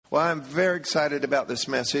Well, I'm very excited about this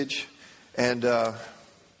message, and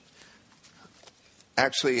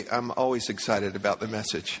actually, I'm always excited about the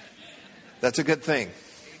message. That's a good thing.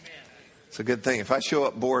 It's a good thing. If I show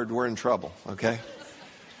up bored, we're in trouble, okay?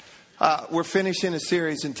 We're finishing a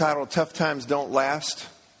series entitled Tough Times Don't Last.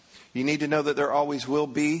 You need to know that there always will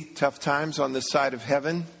be tough times on this side of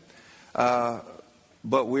heaven,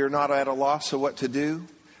 but we're not at a loss of what to do.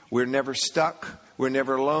 We're never stuck. We're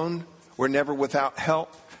never alone. We're never without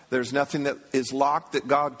help. There's nothing that is locked that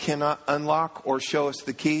God cannot unlock or show us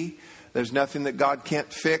the key. There's nothing that God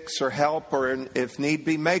can't fix or help or, if need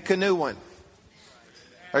be, make a new one.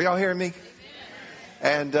 Are y'all hearing me?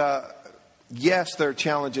 And yes, there are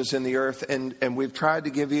challenges in the earth, and we've tried to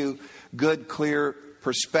give you good, clear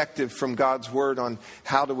perspective from God's Word on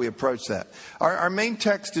how do we approach that. Our main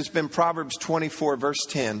text has been Proverbs 24, verse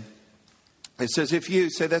 10. It says,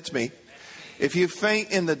 say that's me. If you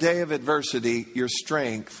faint in the day of adversity, your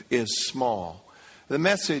strength is small. The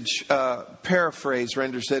Message paraphrase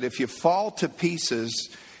renders it, if you fall to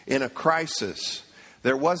pieces in a crisis,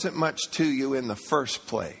 there wasn't much to you in the first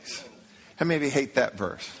place. How many of you hate that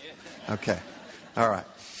verse? Okay. All right.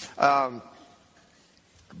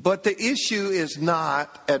 But the issue is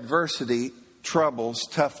not adversity, troubles,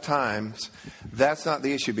 tough times. That's not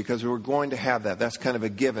the issue, because we're going to have that. That's kind of a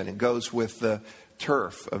given. It goes with the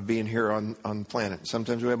turf of being here on the planet.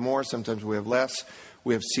 Sometimes we have more, sometimes we have less.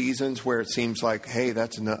 We have seasons where it seems like, hey,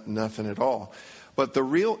 that's nothing at all. But the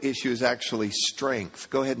real issue is actually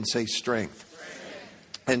strength. Go ahead and say strength.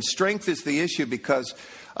 And strength is the issue because,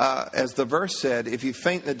 as the verse said, if you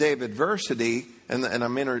faint in the day of adversity, and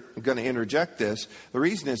I'm going to interject this, the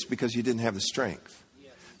reason is because you didn't have the strength.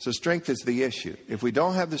 So strength is the issue. If we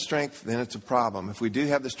don't have the strength, then it's a problem. If we do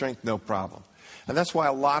have the strength, no problem. And that's why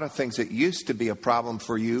a lot of things that used to be a problem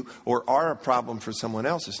for you or are a problem for someone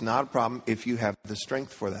else, it's not a problem if you have the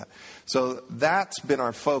strength for that. So that's been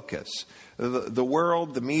our focus. The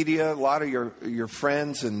world, the media, a lot of your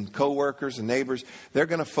friends and coworkers and neighbors, they're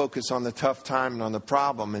going to focus on the tough time and on the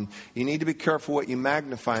problem. And you need to be careful what you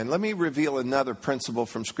magnify. And let me reveal another principle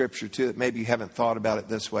from Scripture, too, that maybe you haven't thought about it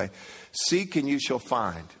this way. Seek and you shall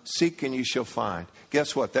find. Seek and you shall find.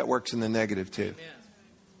 Guess what? That works in the negative, too. Amen.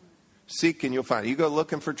 Seek and you'll find. You go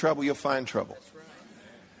looking for trouble, you'll find trouble.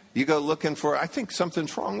 You go looking for, I think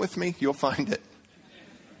something's wrong with me, you'll find it.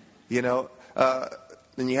 You know,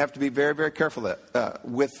 and you have to be very, very careful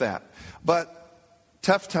with that. But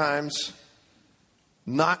tough times,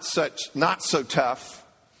 not so tough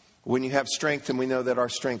when you have strength, and we know that our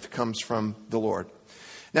strength comes from the Lord.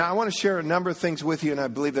 Now, I want to share a number of things with you, and I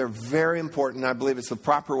believe they're very important. I believe it's the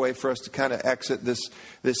proper way for us to kind of exit this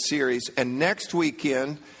series. And next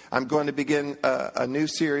weekend, I'm going to begin a new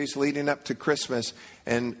series leading up to Christmas,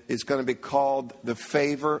 and it's going to be called The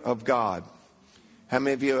Favor of God. How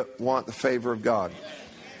many of you want the favor of God?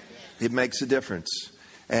 It makes a difference.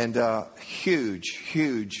 And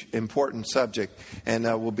huge, important subject. And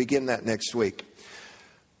we'll begin that next week.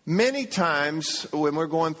 Many times when we're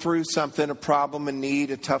going through something, a problem, a need,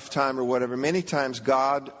 a tough time or whatever, many times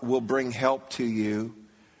God will bring help to you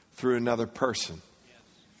through another person.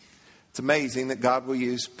 It's amazing that God will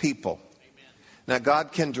use people. Now,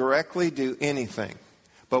 God can directly do anything.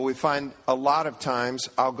 But we find a lot of times,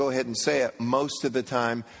 I'll go ahead and say it, most of the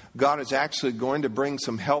time, God is actually going to bring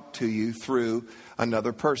some help to you through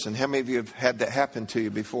another person. How many of you have had that happen to you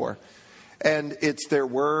before? And it's their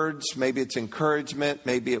words, maybe it's encouragement,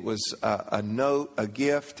 maybe it was a note, a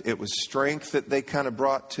gift, it was strength that they kind of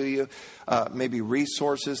brought to you, maybe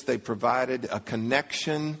resources they provided, a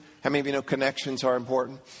connection. How many of you know connections are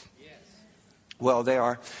important? Yes. Well, they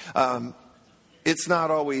are. It's not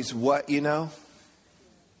always what you know.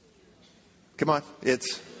 Come on,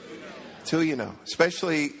 it's who you know,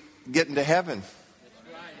 especially getting to heaven.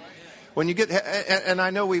 When you get, and I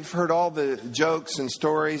know we've heard all the jokes and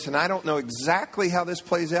stories, and I don't know exactly how this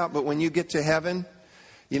plays out, but when you get to heaven,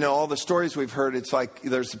 you know, all the stories we've heard, it's like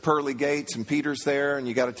there's the pearly gates and Peter's there and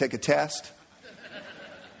you got to take a test,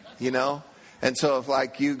 you know? And so if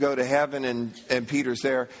like you go to heaven and Peter's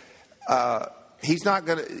there, he's not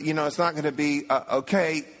going to, you know, it's not going to be,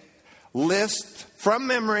 okay, list from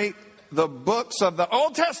memory the books of the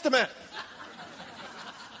Old Testament.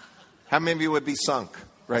 How many of you would be sunk?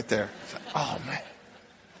 Right there. Oh,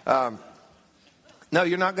 man. No,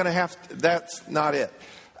 you're not going to have to. That's not it.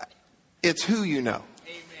 It's who you know.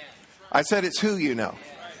 I said it's who you know.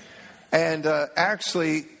 And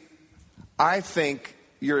actually, I think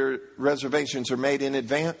your reservations are made in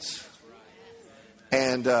advance.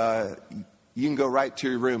 And you can go right to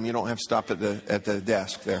your room. You don't have to stop at the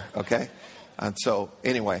desk there. Okay? And so,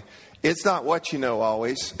 anyway, it's not what you know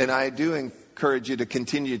always. And I do encourage you to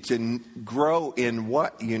continue to grow in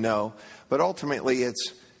what you know, but ultimately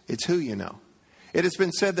it's who you know. It has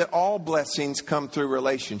been said that all blessings come through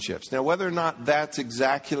relationships. Now, whether or not that's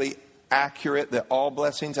exactly accurate, that all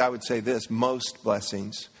blessings, I would say this: most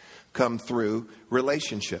blessings come through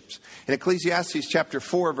relationships. In Ecclesiastes chapter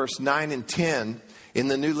 4, verse 9 and 10, in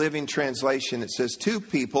the New Living Translation, it says, 2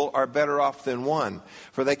 people are better off than one,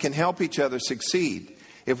 for they can help each other succeed.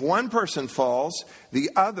 If one person falls,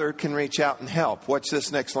 the other can reach out and help. Watch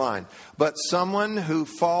this next line. But someone who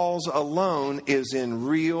falls alone is in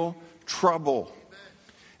real trouble.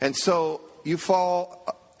 And so you fall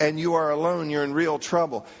and you are alone, you're in real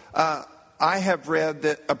trouble. I have read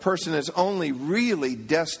that a person is only really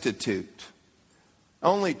destitute,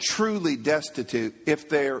 only truly destitute, if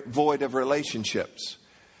they're void of relationships.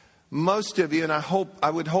 Most of you, and I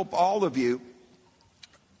would hope all of you,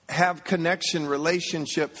 have connection,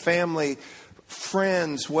 relationship, family,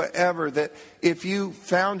 friends, whatever, that if you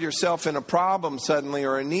found yourself in a problem suddenly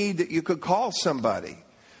or a need, that you could call somebody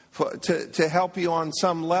to help you on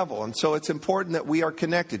some level. And so it's important that we are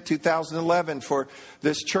connected. 2011 for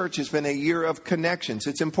this church has been a year of connections.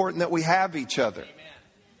 It's important that we have each other.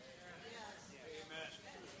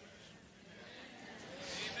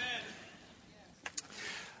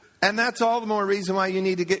 And that's all the more reason why you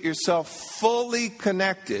need to get yourself fully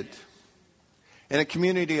connected in a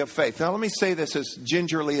community of faith. Now, let me say this as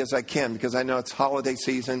gingerly as I can, because I know it's holiday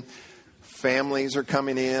season. Families are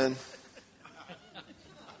coming in.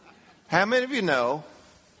 How many of you know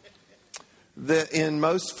that in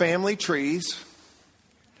most family trees,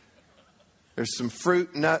 there's some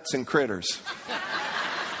fruit, nuts, and critters?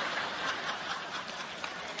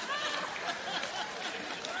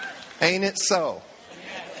 Ain't it so?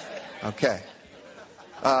 Okay.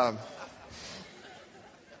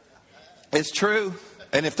 It's true.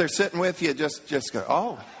 And if they're sitting with you, just go,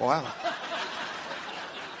 oh, wow.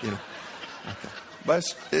 You know, okay.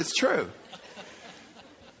 But it's true.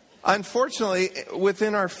 Unfortunately,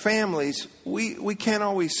 within our families, we can't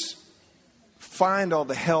always find all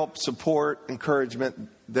the help, support, encouragement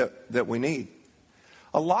that we need.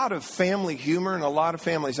 A lot of family humor in a lot of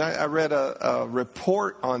families, I read a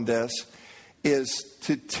report on this, is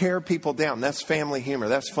to tear people down. That's family humor.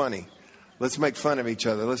 That's funny. Let's make fun of each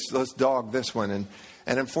other. Let's dog this one. And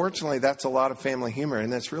unfortunately, that's a lot of family humor,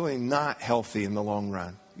 and that's really not healthy in the long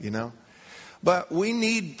run, you know. But we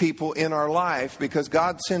need people in our life because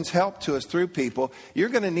God sends help to us through people. You're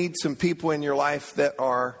going to need some people in your life that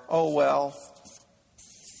are, oh, well.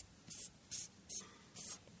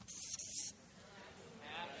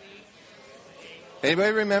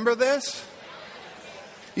 Anybody remember this?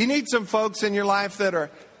 You need some folks in your life that are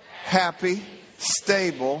happy,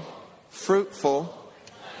 stable, fruitful,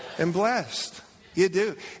 and blessed. You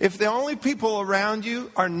do. If the only people around you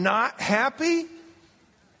are not happy,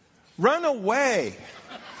 run away.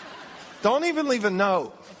 Don't even leave a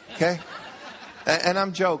note, okay? And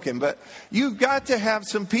I'm joking, but you've got to have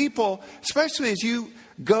some people, especially as you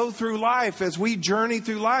go through life, as we journey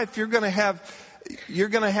through life, you're going to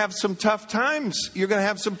have some tough times. You're going to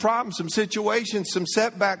have some problems, some situations, some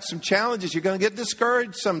setbacks, some challenges. You're going to get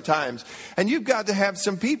discouraged sometimes. And you've got to have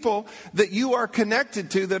some people that you are connected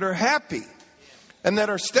to that are happy and that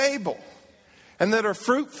are stable and that are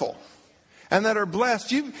fruitful and that are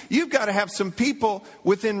blessed. You've got to have some people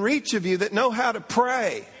within reach of you that know how to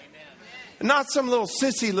pray. Not some little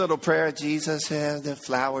sissy little prayer, Jesus has the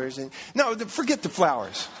flowers. No, forget the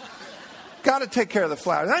flowers. Got to take care of the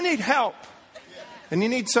flowers. I need help. And you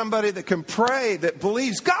need somebody that can pray, that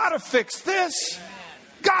believes, God to fix this.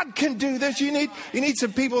 God can do this. You need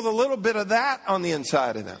some people with a little bit of that on the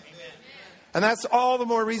inside of them. And that's all the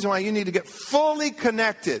more reason why you need to get fully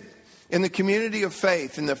connected in the community of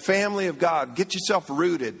faith, in the family of God. Get yourself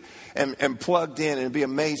rooted and plugged in, and it'll be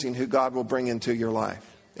amazing who God will bring into your life.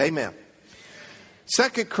 Amen.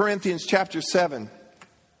 2 Corinthians chapter 7,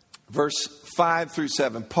 verse 5 through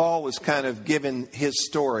 7. Paul was kind of given his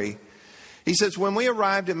story. He says, when we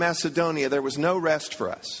arrived in Macedonia, there was no rest for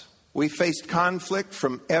us. We faced conflict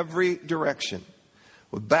from every direction,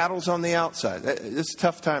 with battles on the outside. This is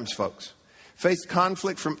tough times, folks. Faced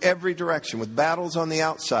conflict from every direction, with battles on the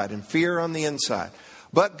outside and fear on the inside.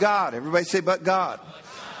 But God, everybody say, but God.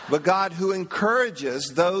 But God, who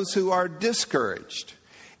encourages those who are discouraged,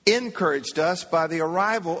 encouraged us by the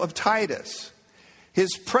arrival of Titus.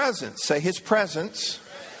 His presence, say his presence,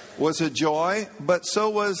 was a joy, but so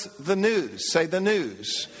was the news. Say the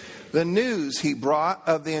news. The news he brought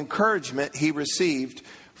of the encouragement he received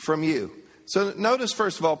from you. So notice,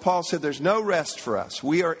 first of all, Paul said there's no rest for us.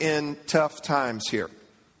 We are in tough times here.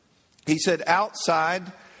 He said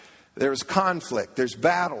outside there's conflict, there's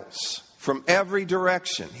battles, from every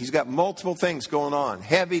direction. He's got multiple things going on,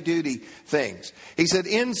 heavy-duty things. He said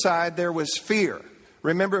inside there was fear.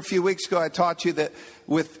 Remember a few weeks ago I taught you that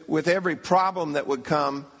with every problem that would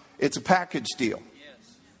come, it's a package deal.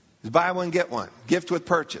 Buy one, get one. Gift with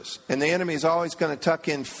purchase. And the enemy is always going to tuck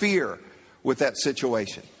in fear with that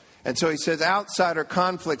situation. And so he says outside are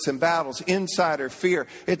conflicts and battles, inside are fear.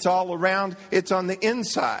 It's all around, it's on the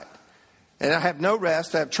inside. And I have no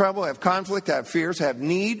rest, I have trouble, I have conflict, I have fears, I have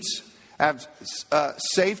needs, I have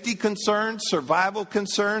safety concerns, survival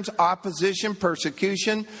concerns, opposition,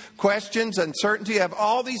 persecution, questions, uncertainty. I have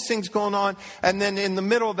all these things going on. And then in the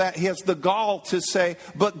middle of that, he has the gall to say,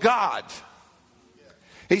 but God.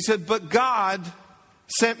 He said, but God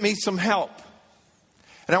sent me some help.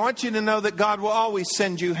 And I want you to know that God will always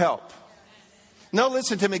send you help. No,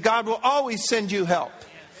 listen to me. God will always send you help.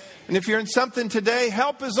 And if you're in something today,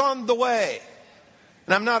 help is on the way.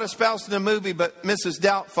 And I'm not espousing a movie, but Mrs.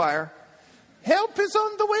 Doubtfire, help is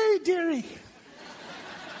on the way, dearie.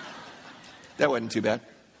 That wasn't too bad.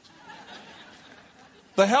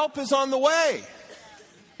 The help is on the way.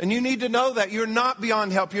 And you need to know that you're not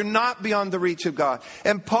beyond help. You're not beyond the reach of God.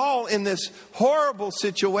 And Paul, in this horrible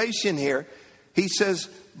situation here, he says,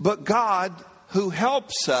 but God, who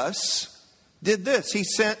helps us, did this. He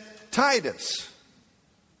sent Titus.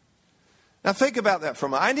 Now think about that for a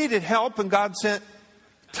moment. I needed help and God sent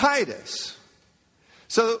Titus.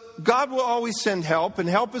 So God will always send help, and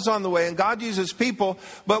help is on the way, and God uses people.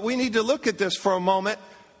 But we need to look at this for a moment.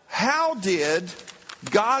 How did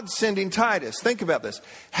God sending Titus, think about this.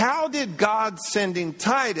 How did God sending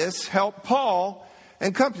Titus help Paul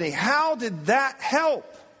and company? How did that help?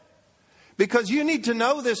 Because you need to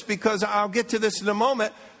know this, because I'll get to this in a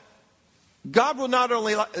moment. God will not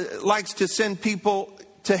only likes to send people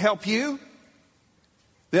to help you.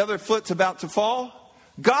 The other foot's about to fall.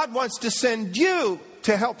 God wants to send you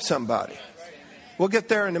to help somebody. We'll get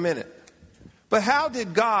there in a minute. But how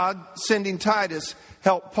did God sending Titus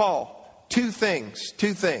help Paul? Two things.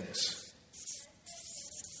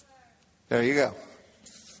 There you go.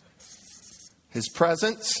 His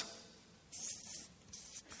presence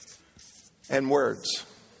and words.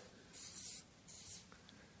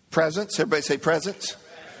 Presence, everybody say presence.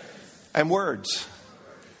 And words.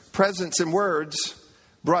 Presence and words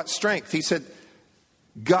brought strength. He said,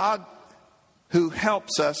 God who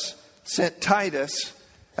helps us sent Titus,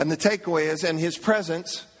 and the takeaway is, and his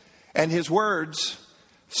presence and his words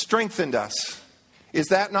strengthened us. Is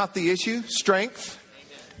that not the issue? Strength.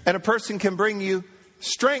 And a person can bring you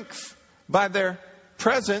strength by their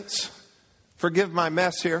presence. Forgive my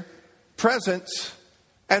mess here. Presence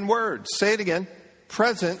and words. Say it again.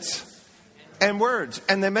 Presence and words.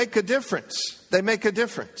 And they make a difference. They make a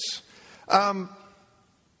difference.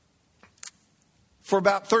 For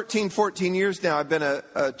about 13, 14 years now, I've been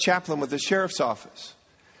a chaplain with the sheriff's office.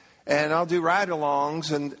 And I'll do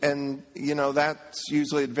ride-alongs, and you know, that's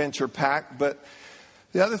usually adventure-packed. But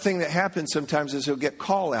the other thing that happens sometimes is you'll get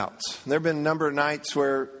call-outs. There have been a number of nights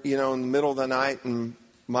where, you know, in the middle of the night, and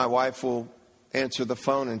my wife will answer the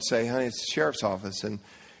phone and say, honey, it's the sheriff's office. And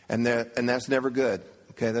that's never good.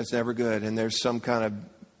 Okay, that's never good. And there's some kind of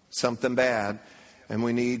something bad, and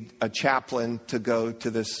we need a chaplain to go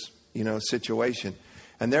to this, you know, situation.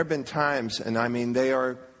 And there have been times, and I mean, they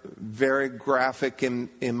are very graphic in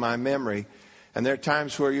my memory. And there are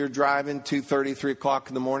times where you're driving 2:30, 3 o'clock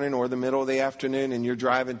in the morning or the middle of the afternoon, and you're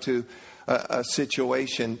driving to a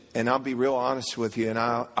situation. And I'll be real honest with you. And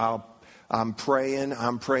I'm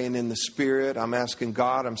praying in the Spirit. I'm asking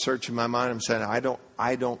God. I'm searching my mind. I'm saying,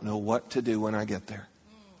 I don't know what to do when I get there.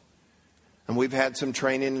 And we've had some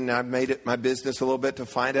training, and I've made it my business a little bit to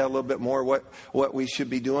find out a little bit more what we should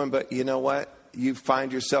be doing. But you know what? You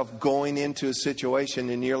find yourself going into a situation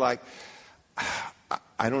and you're like,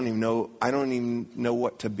 I don't even know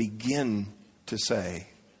what to begin to say.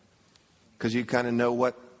 Because you kind of know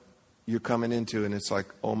what you're coming into, and it's like,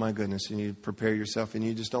 oh my goodness, and you prepare yourself and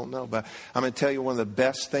you just don't know. But I'm going to tell you, one of the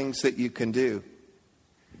best things that you can do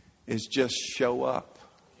is just show up.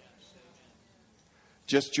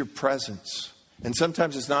 Just your presence. And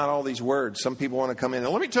sometimes it's not all these words. Some people want to come in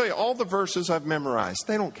and let me tell you all the verses I've memorized.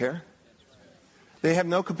 They don't care. They have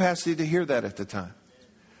no capacity to hear that at the time.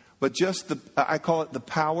 But just I call it the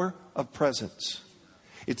power of presence.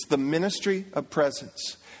 It's the ministry of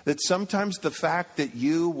presence. That sometimes the fact that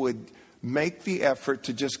you would make the effort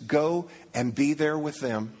to just go and be there with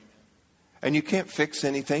them. And you can't fix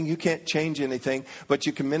anything. You can't change anything. But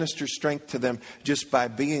you can minister strength to them just by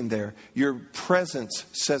being there. Your presence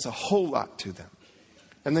says a whole lot to them.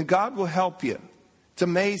 And then God will help you. It's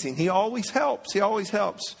amazing. He always helps. He always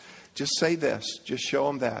helps. Just say this. Just show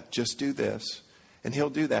them that. Just do this. And He'll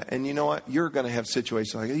do that. And you know what? You're going to have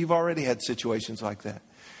situations like that. You've already had situations like that.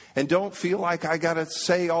 And don't feel like I got to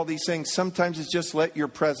say all these things. Sometimes it's just let your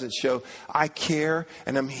presence show, I care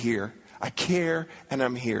and I'm here. I care and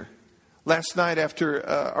I'm here. Last night after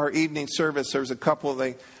our evening service, there was a couple,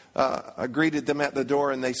 I greeted them at the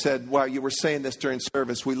door and they said, wow, you were saying this during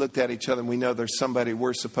service. We looked at each other and we know there's somebody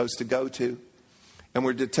we're supposed to go to. And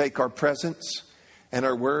we're to take our presence and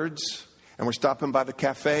our words, and we're stopping by the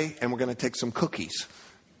cafe and we're going to take some cookies.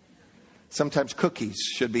 Sometimes cookies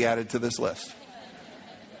should be added to this list.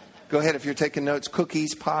 Go ahead, if you're taking notes,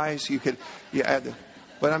 cookies, pies, you add them.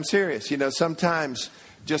 But I'm serious, sometimes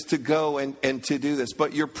just to go and to do this.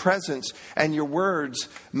 But your presence and your words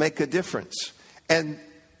make a difference. And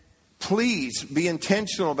please be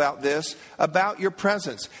intentional about this, about your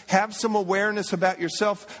presence. Have some awareness about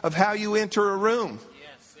yourself of how you enter a room.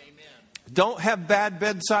 Yes, amen. Don't have bad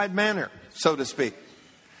bedside manner, so to speak.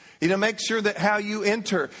 Make sure that how you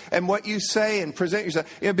enter and what you say and present yourself.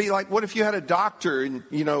 It'd be like, what if you had a doctor and,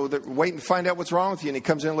 that waiting to find out what's wrong with you, and he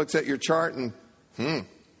comes in and looks at your chart and, and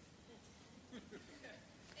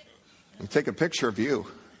take a picture of you.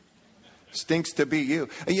 Stinks to be you.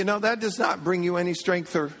 And that does not bring you any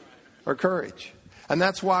strength or courage. And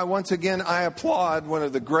that's why, once again, I applaud one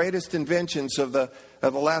of the greatest inventions of the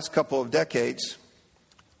last couple of decades,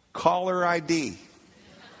 caller ID.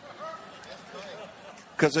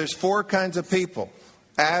 Because there's 4 kinds of people: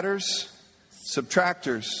 adders,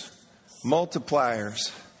 subtractors,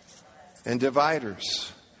 multipliers, and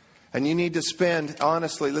dividers. And you need to spend,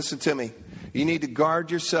 honestly, listen to me, you need to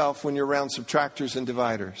guard yourself when you're around subtractors and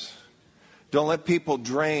dividers. Don't let people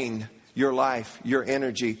drain your life, your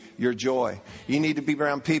energy, your joy. You need to be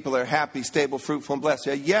around people that are happy, stable, fruitful, and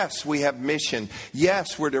blessed. Yes, we have mission.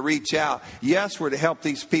 Yes, we're to reach out. Yes, we're to help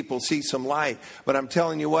these people see some light. But I'm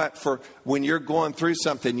telling you what, for when you're going through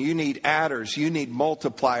something, you need adders, you need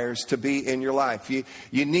multipliers to be in your life. You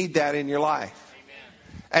need that in your life.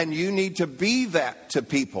 Amen. And you need to be that to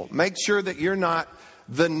people. Make sure that you're not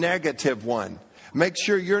the negative one. Make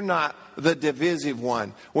sure you're not the divisive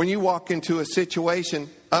one. When you walk into a situation,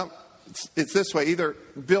 it's this way, either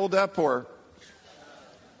build up or...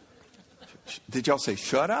 Did y'all say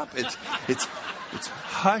shut up? It's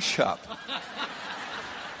hush up.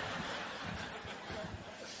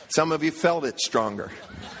 Some of you felt it stronger.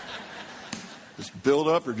 Just build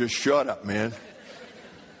up or just shut up, man.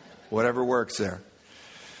 Whatever works there.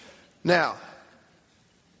 Now,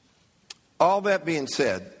 all that being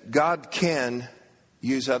said, God can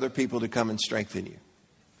use other people to come and strengthen you.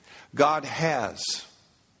 God has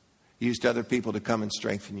used other people to come and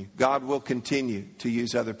strengthen you. God will continue to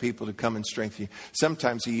use other people to come and strengthen you.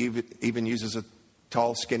 Sometimes He even uses a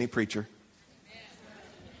tall, skinny preacher.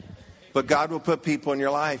 But God will put people in your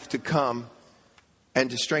life to come and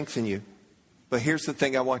to strengthen you. But here's the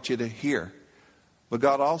thing I want you to hear. But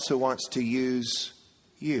God also wants to use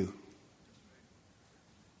you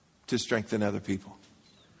to strengthen other people.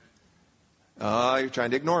 Oh, you're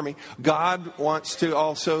trying to ignore me. God wants to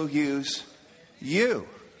also use you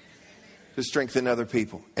to strengthen other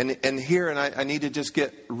people. And I need to just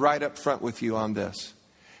get right up front with you on this.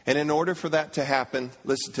 And in order for that to happen,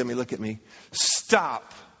 listen to me, look at me.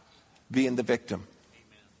 Stop being the victim.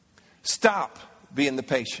 Stop being the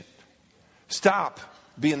patient. Stop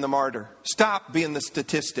being the martyr. Stop being the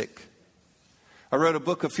statistic. I wrote a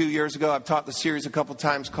book a few years ago. I've taught the series a couple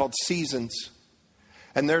times called Seasons.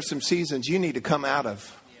 And there's some seasons you need to come out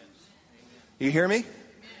of. You hear me?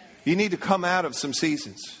 You need to come out of some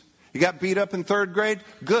seasons. You got beat up in 3rd grade?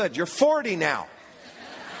 Good. You're 40 now.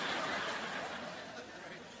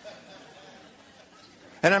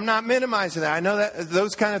 And I'm not minimizing that. I know that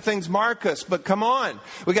those kind of things mark us, but come on.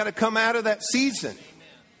 We got to come out of that season.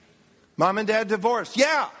 Mom and Dad divorced.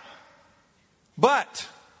 Yeah. But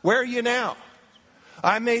where are you now?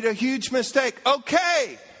 I made a huge mistake.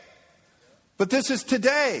 Okay. But this is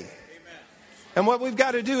today. And what we've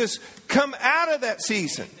got to do is come out of that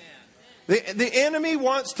season. The enemy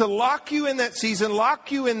wants to lock you in that season,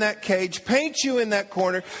 lock you in that cage, paint you in that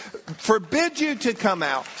corner, forbid you to come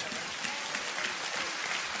out.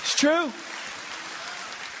 It's true.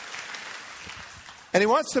 And he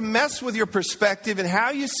wants to mess with your perspective and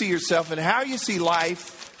how you see yourself and how you see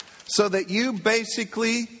life so that you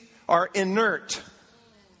basically are inert.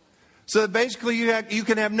 So that basically you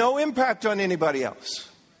can have no impact on anybody else.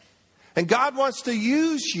 And God wants to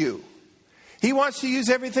use you. He wants to use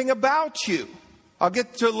everything about you. I'll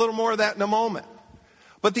get to a little more of that in a moment.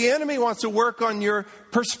 But the enemy wants to work on your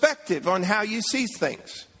perspective, on how you see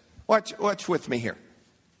things. Watch with me here.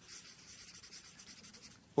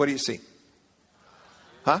 What do you see?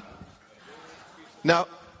 Huh? Now,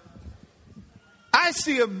 I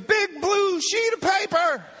see a big blue sheet of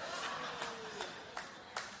paper.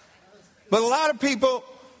 But a lot of people,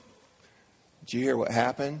 did you hear what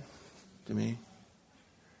happened to me?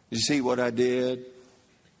 Did you see what I did?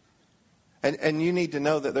 And you need to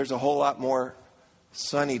know that there's a whole lot more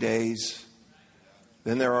sunny days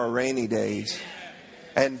than there are rainy days.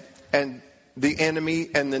 And the enemy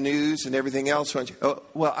and the news and everything else wants you, oh,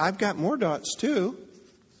 well, I've got more dots too.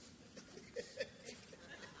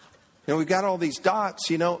 We've got all these dots,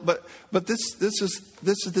 but this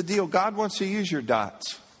is the deal. God wants to use your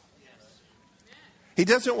dots. He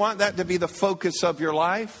doesn't want that to be the focus of your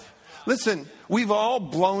life. Listen, we've all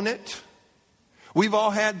blown it. We've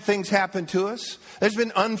all had things happen to us. There's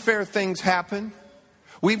been unfair things happen.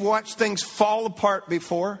 We've watched things fall apart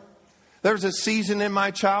before. There was a season in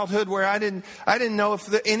my childhood where I didn't know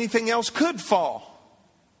if anything else could fall.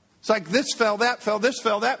 It's like this fell, that fell, this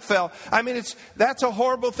fell, that fell. I mean, that's a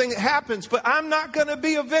horrible thing that happens, but I'm not going to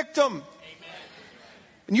be a victim.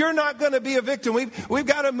 And you're not going to be a victim. We've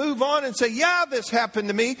got to move on and say, yeah, this happened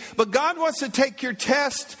to me, but God wants to take your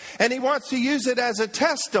test and He wants to use it as a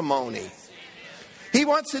testimony. He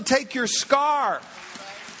wants to take your scar.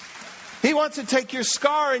 He wants to take your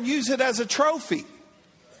scar and use it as a trophy.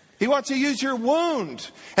 He wants to use your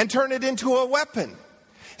wound and turn it into a weapon.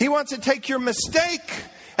 He wants to take your mistake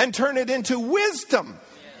and turn it into wisdom.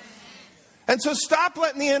 And so stop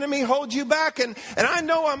letting the enemy hold you back. And I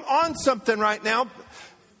know I'm on something right now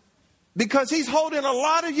because he's holding a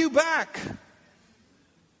lot of you back.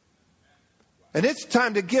 And it's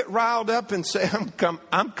time to get riled up and say,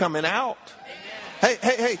 I'm coming out.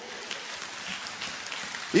 Hey.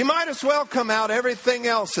 You might as well come out. Everything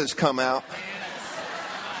else has come out.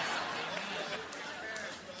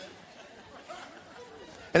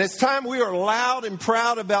 And it's time we are loud and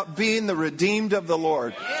proud about being the redeemed of the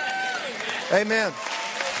Lord. Amen.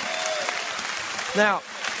 Now,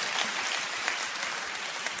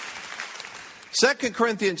 2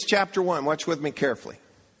 Corinthians chapter 1. Watch with me carefully.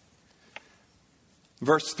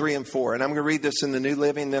 Verse 3 and 4. And I'm going to read this in the New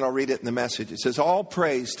Living, then I'll read it in the Message. It says, all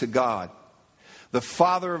praise to God, the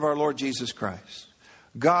Father of our Lord Jesus Christ.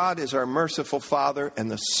 God is our merciful Father and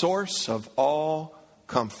the source of all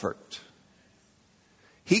comfort.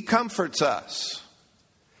 He comforts us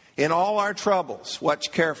in all our troubles.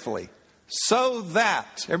 Watch carefully. So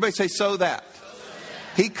that, everybody say so that.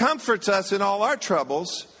 He comforts us in all our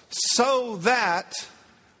troubles so that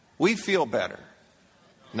we feel better.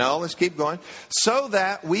 No, let's keep going. So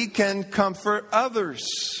that we can comfort others.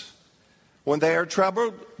 When they are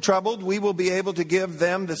troubled, we will be able to give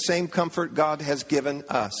them the same comfort God has given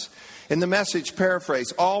us. In the Message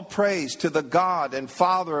paraphrase, all praise to the God and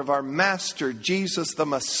Father of our Master, Jesus the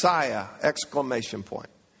Messiah, exclamation point.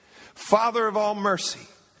 Father of all mercy,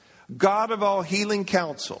 God of all healing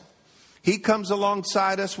counsel. He comes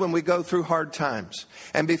alongside us when we go through hard times.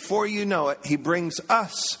 And before you know it, He brings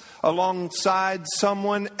us alongside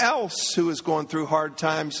someone else who is going through hard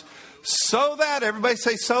times. So that, everybody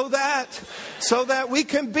say so that we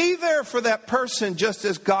can be there for that person just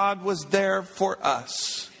as God was there for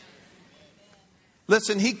us.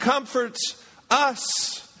 Listen, He comforts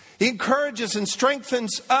us. He encourages and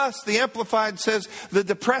strengthens us. The Amplified says the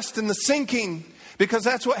depressed and the sinking, because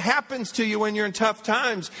that's what happens to you when you're in tough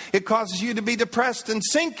times. It causes you to be depressed and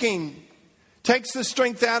sinking. Takes the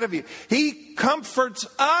strength out of you. He comforts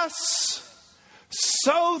us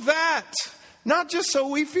so that, not just so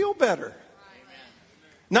we feel better.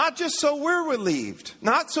 Not just so we're relieved.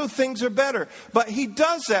 Not so things are better. But He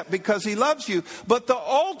does that because He loves you. But the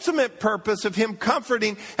ultimate purpose of Him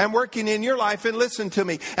comforting and working in your life, and listen to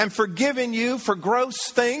me, and forgiving you for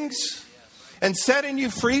gross things, and setting you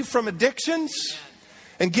free from addictions,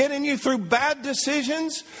 and getting you through bad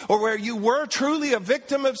decisions, or where you were truly a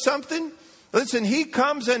victim of something. Listen, He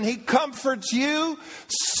comes and He comforts you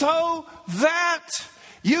so that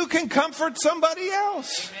you can comfort somebody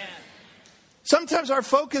else. Amen. Sometimes our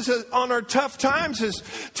focus on our tough times is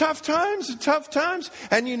tough times.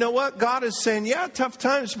 And you know what? God is saying, yeah, tough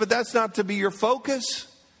times, but that's not to be your focus.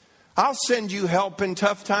 I'll send you help in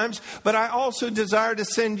tough times, but I also desire to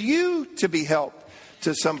send you to be help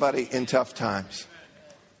to somebody in tough times.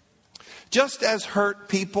 Just as hurt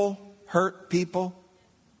people,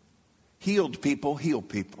 healed people, heal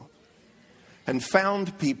people. And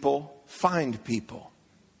found people, find people.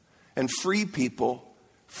 And free people,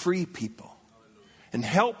 free people. And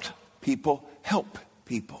helped people, help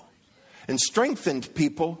people. And strengthened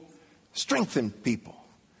people, strengthen people.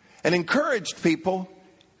 And encouraged people,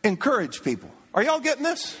 encourage people. Are y'all getting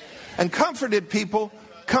this? And comforted people,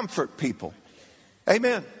 comfort people.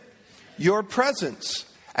 Amen. Your presence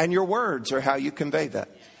and your words are how you convey that.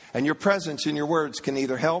 And your presence and your words can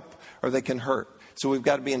either help or they can hurt. So we've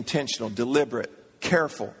got to be intentional, deliberate,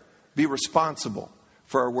 careful, be responsible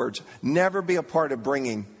for our words. Never be a part of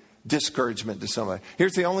bringing discouragement to somebody.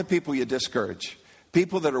 Here's the only people you discourage.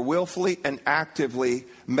 People that are willfully and actively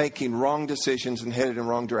making wrong decisions and headed in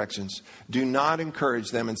wrong directions. Do not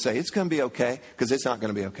encourage them and say, it's going to be okay, because it's not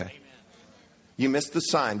going to be okay. Amen. You missed the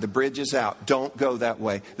sign. The bridge is out. Don't go that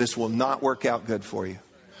way. This will not work out good for you.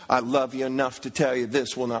 I love you enough to tell you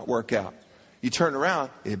this will not work out. You turn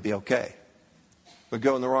around, it'd be okay. But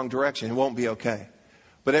go in the wrong direction, it won't be okay.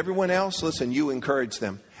 But everyone else, listen, you encourage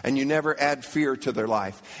them. And you never add fear to their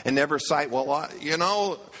life. And never cite,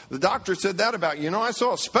 the doctor said that about you. I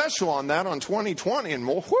saw a special on that on 2020. And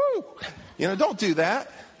whoo, don't do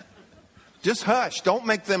that. Just hush. Don't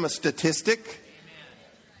make them a statistic.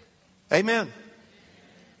 Amen.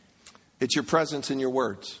 It's your presence and your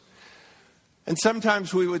words. And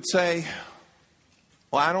sometimes we would say,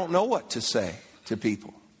 well, I don't know what to say to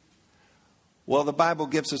people. Well, the Bible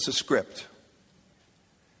gives us a script.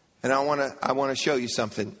 And I want to show you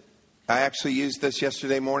something. I actually used this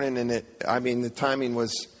yesterday morning, and the timing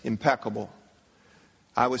was impeccable.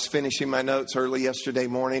 I was finishing my notes early yesterday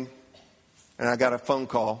morning, and I got a phone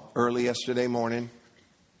call early yesterday morning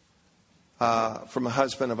from a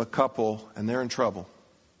husband of a couple, and they're in trouble.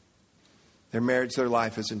 Their marriage, their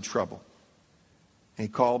life is in trouble. And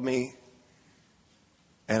he called me,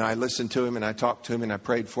 and I listened to him, and I talked to him, and I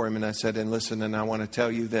prayed for him, and I said, and listen, and I want to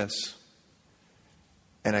tell you this.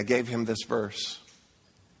 And I gave him this verse.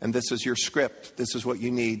 And this is your script. This is what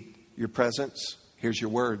you need. Your presence. Here's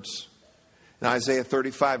your words. In Isaiah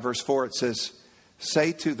 35, verse 4, it says,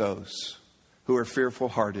 say to those who are fearful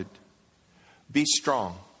hearted, be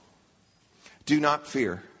strong. Do not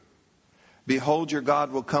fear. Behold, your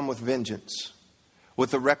God will come with vengeance,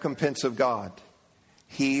 with the recompense of God.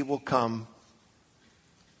 He will come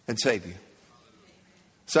and save you.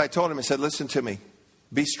 So I told him, I said, listen to me.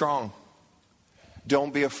 Be strong.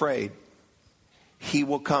 Don't be afraid. He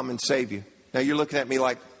will come and save you. Now you're looking at me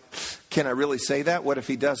like, can I really say that? What if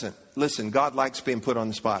he doesn't? Listen, God likes being put on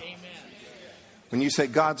the spot. Amen. When you say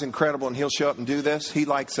God's incredible and he'll show up and do this, he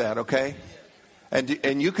likes that, okay?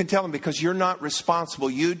 And you can tell them because you're not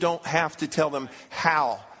responsible. You don't have to tell them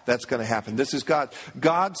how that's going to happen. This is God.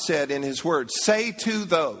 God said in his word, say to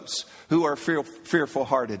those who are fearful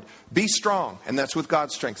hearted, be strong. And that's with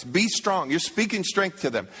God's strength. Be strong. You're speaking strength to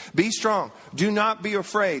them. Be strong. Do not be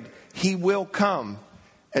afraid. He will come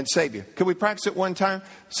and save you. Can we practice it one time?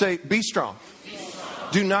 Say, be strong. Be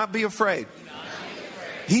strong. Do not be afraid.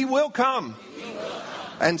 He will come,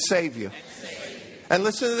 and save you. And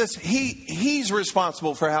listen to this. He's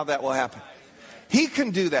responsible for how that will happen. He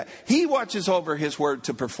can do that. He watches over his word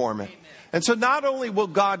to perform it. And so not only will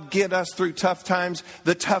God get us through tough times,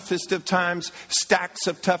 the toughest of times, stacks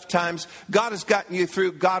of tough times. God has gotten you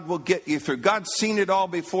through. God will get you through. God's seen it all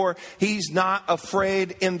before. He's not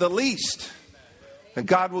afraid in the least. And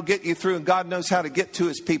God will get you through. And God knows how to get to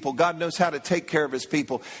his people. God knows how to take care of his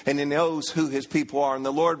people. And he knows who his people are. And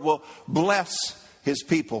the Lord will bless his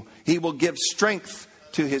people. He will give strength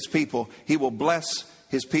to his people. He will bless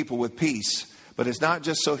his people with peace. But it's not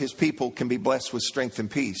just so his people can be blessed with strength and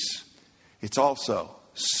peace. It's also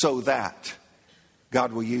so that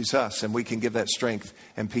God will use us and we can give that strength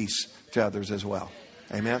and peace to others as well.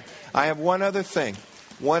 Amen. I have one other thing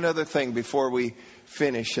before we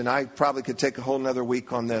finish. And I probably could take a whole nother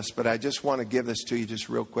week on this, but I just want to give this to you just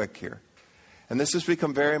real quick here. And this has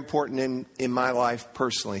become very important in my life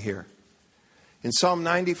personally here. In Psalm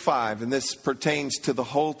 95, and this pertains to the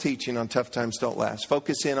whole teaching on Tough Times Don't Last.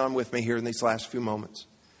 Focus in on with me here in these last few moments.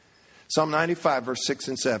 Psalm 95, verse 6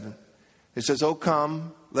 and 7. It says, "O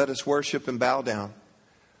come, let us worship and bow down.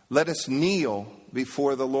 Let us kneel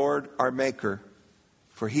before the Lord our Maker.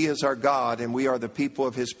 For he is our God, and we are the people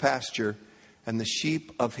of his pasture and the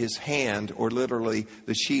sheep of his hand," or literally,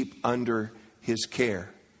 the sheep under his care.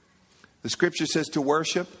 The scripture says to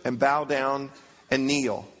worship and bow down and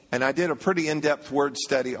kneel. And I did a pretty in-depth word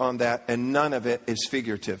study on that, and none of it is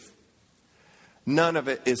figurative. None of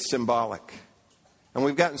it is symbolic. And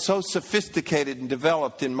we've gotten so sophisticated and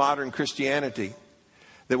developed in modern Christianity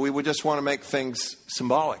that we would just want to make things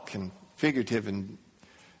symbolic and figurative and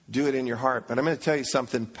do it in your heart. But I'm going to tell you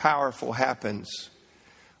something powerful happens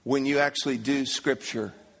when you actually do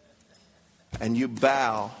Scripture and you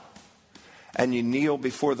bow and you kneel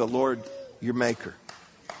before the Lord your Maker.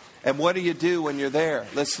 And what do you do when you're there?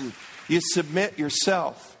 Listen, you submit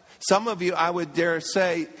yourself. Some of you, I would dare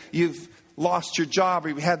say, you've lost your job, or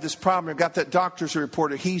you had this problem, or got that doctor's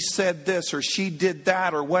report, or he said this, or she did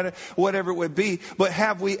that, or whatever it would be. But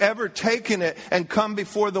have we ever taken it and come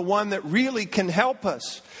before the one that really can help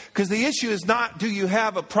us? Because the issue is not, do you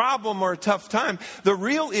have a problem or a tough time? The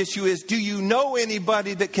real issue is, do you know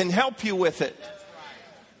anybody that can help you with it?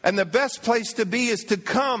 And the best place to be is to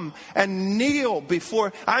come and kneel before,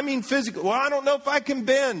 physically. Well, I don't know if I can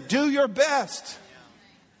bend. Do your best.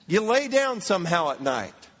 You lay down somehow at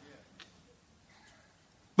night.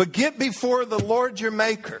 But get before the Lord your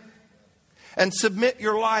Maker and submit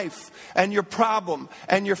your life and your problem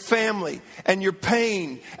and your family and your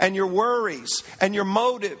pain and your worries and your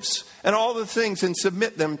motives and all the things, and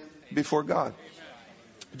submit them before God.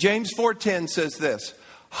 James 4:10 says this: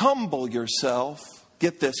 humble yourself,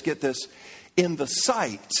 get this, in the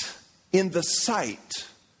sight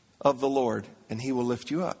of the Lord, and he will lift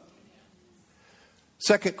you up.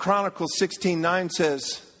 2 Chronicles 16:9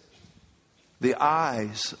 says, the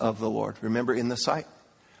eyes of the Lord, remember, in the sight,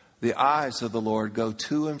 the eyes of the Lord go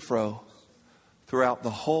to and fro throughout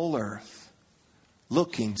the whole earth,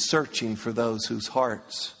 looking, searching for those whose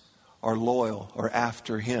hearts are loyal or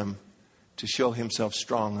after him, to show himself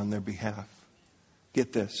strong on their behalf.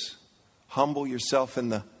 Get this. Humble yourself in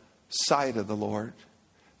the sight of the Lord.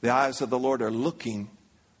 The eyes of the Lord are looking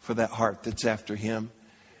for that heart that's after him.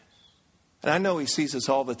 And I know he sees us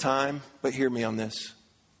all the time, but hear me on this.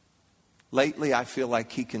 Lately, I feel like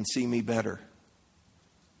he can see me better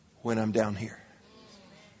when I'm down here.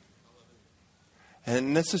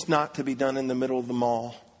 And this is not to be done in the middle of the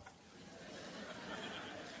mall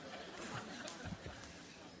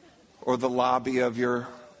or the lobby of your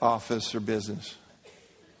office or business.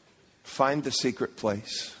 Find the secret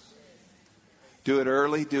place. Do it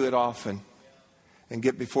early, do it often, and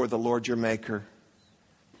get before the Lord your Maker.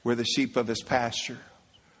 We're the sheep of his pasture.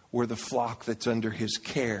 We're the flock that's under his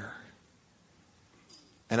care.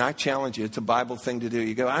 And I challenge you, it's a Bible thing to do.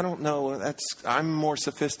 You go, I don't know, I'm more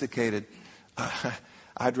sophisticated.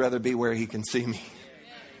 I'd rather be where he can see me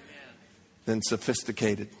than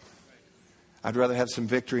sophisticated. I'd rather have some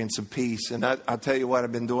victory and some peace. And I'll tell you what,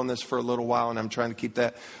 I've been doing this for a little while, and I'm trying to keep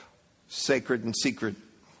that sacred and secret.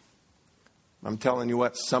 I'm telling you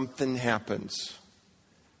what, something happens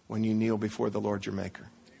when you kneel before the Lord your Maker.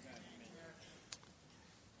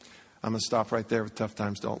 I'm going to stop right there with tough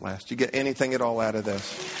times don't last. You get anything at all out of this?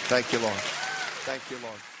 Thank you, Lord. Thank you,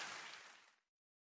 Lord.